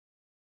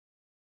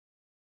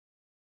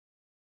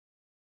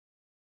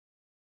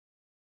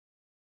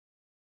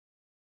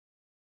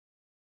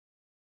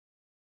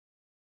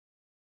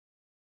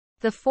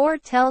The 4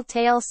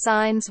 telltale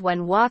signs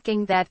when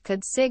walking that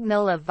could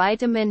signal a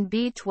vitamin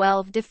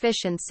B12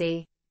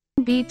 deficiency.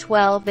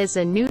 B12 is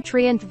a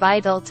nutrient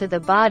vital to the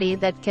body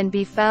that can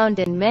be found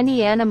in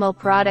many animal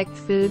product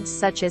foods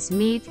such as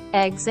meat,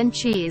 eggs and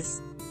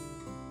cheese.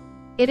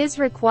 It is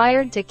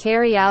required to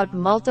carry out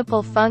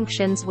multiple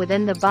functions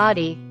within the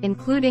body,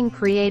 including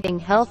creating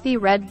healthy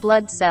red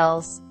blood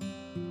cells.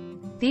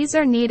 These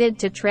are needed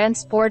to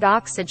transport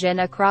oxygen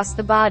across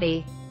the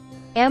body.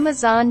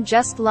 Amazon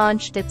just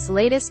launched its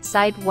latest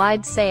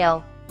site-wide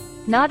sale.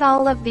 Not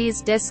all of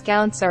these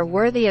discounts are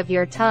worthy of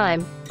your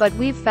time, but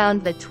we've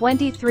found the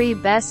 23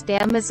 best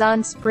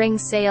Amazon Spring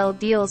Sale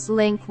deals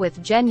link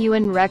with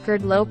genuine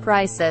record low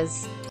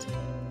prices.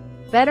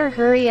 Better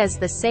hurry as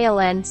the sale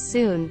ends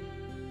soon.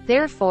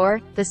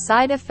 Therefore, the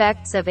side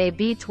effects of a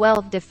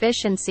B12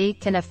 deficiency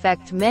can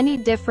affect many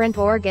different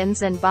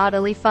organs and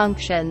bodily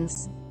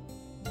functions.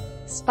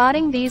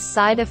 Spotting these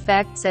side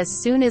effects as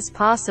soon as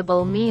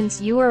possible means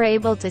you are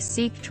able to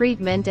seek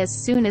treatment as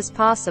soon as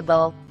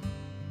possible.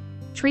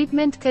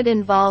 Treatment could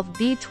involve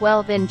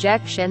B12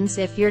 injections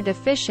if your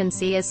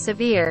deficiency is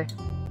severe.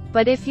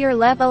 But if your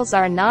levels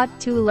are not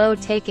too low,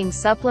 taking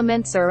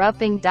supplements or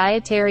upping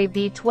dietary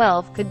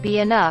B12 could be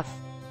enough.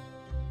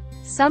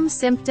 Some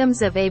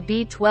symptoms of a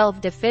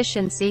B12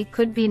 deficiency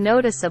could be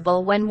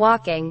noticeable when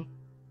walking.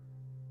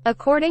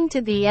 According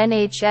to the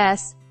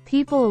NHS,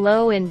 people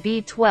low in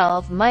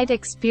B12 might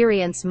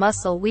experience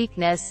muscle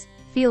weakness,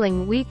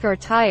 feeling weak or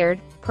tired,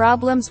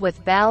 problems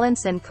with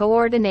balance and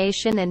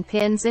coordination, and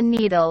pins and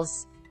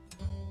needles.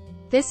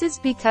 This is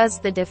because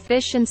the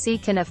deficiency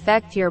can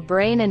affect your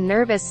brain and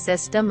nervous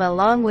system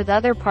along with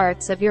other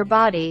parts of your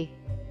body.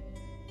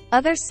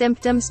 Other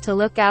symptoms to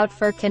look out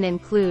for can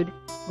include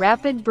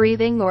rapid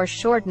breathing or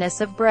shortness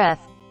of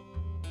breath,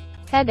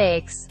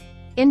 headaches,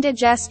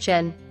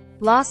 indigestion,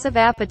 loss of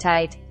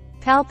appetite,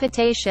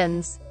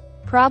 palpitations,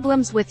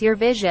 problems with your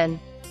vision,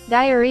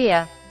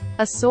 diarrhea,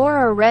 a sore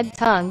or red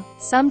tongue,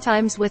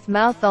 sometimes with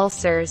mouth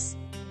ulcers,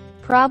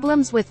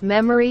 problems with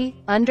memory,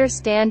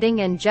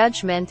 understanding and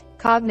judgment,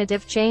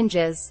 cognitive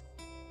changes,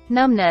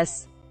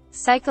 numbness,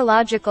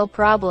 psychological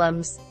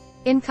problems,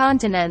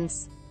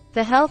 incontinence.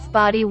 The health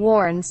body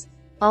warns,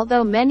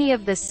 although many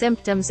of the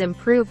symptoms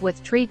improve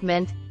with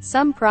treatment,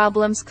 some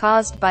problems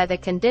caused by the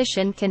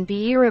condition can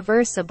be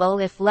irreversible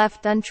if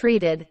left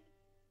untreated.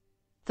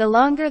 The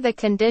longer the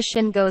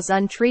condition goes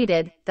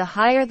untreated, the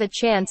higher the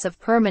chance of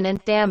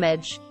permanent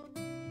damage.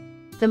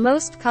 The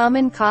most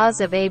common cause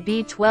of a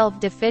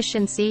B12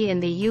 deficiency in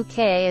the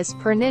UK is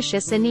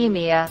pernicious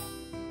anemia.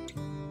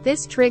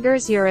 This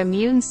triggers your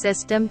immune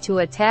system to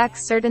attack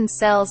certain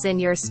cells in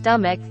your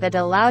stomach that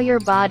allow your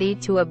body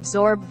to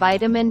absorb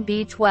vitamin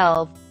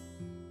B12.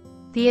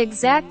 The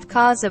exact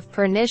cause of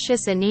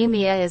pernicious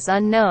anemia is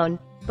unknown,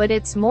 but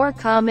it's more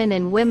common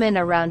in women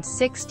around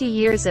 60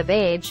 years of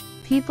age,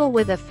 people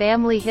with a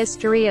family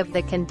history of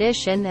the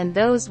condition, and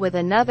those with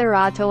another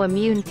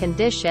autoimmune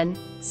condition,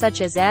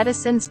 such as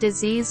Addison's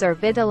disease or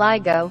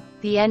vitiligo,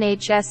 the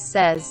NHS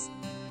says.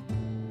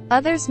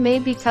 Others may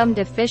become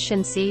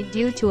deficiency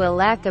due to a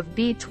lack of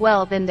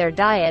B12 in their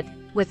diet,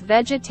 with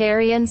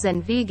vegetarians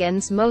and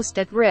vegans most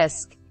at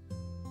risk.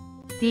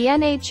 The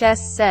NHS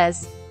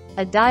says,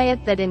 a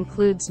diet that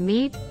includes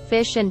meat,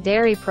 fish and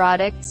dairy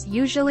products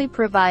usually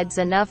provides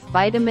enough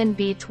vitamin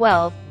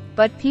B12,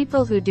 but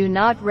people who do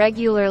not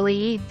regularly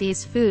eat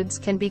these foods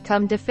can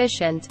become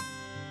deficient.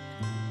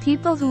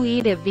 People who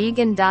eat a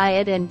vegan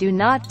diet and do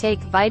not take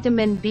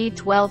vitamin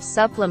B12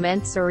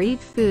 supplements or eat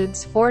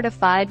foods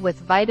fortified with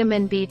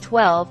vitamin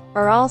B12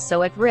 are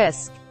also at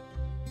risk.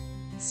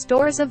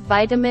 Stores of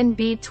vitamin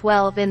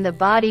B12 in the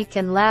body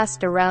can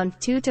last around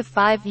 2 to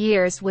 5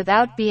 years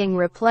without being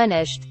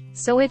replenished,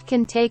 so it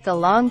can take a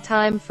long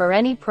time for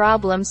any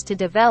problems to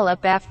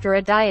develop after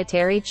a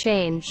dietary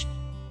change.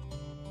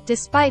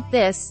 Despite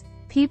this,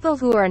 people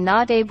who are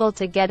not able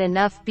to get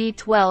enough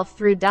B12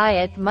 through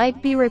diet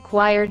might be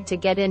required to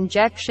get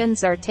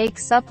injections or take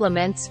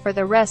supplements for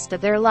the rest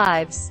of their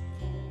lives.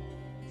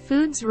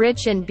 Foods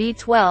rich in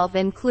B12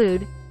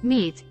 include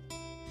meat,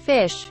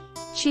 fish,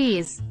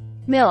 cheese,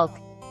 milk,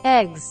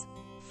 eggs,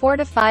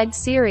 fortified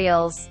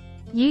cereals,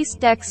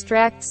 yeast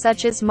extract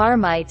such as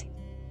Marmite.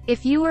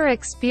 If you are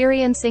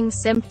experiencing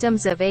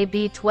symptoms of a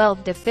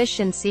B12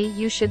 deficiency,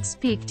 you should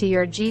speak to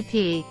your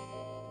GP.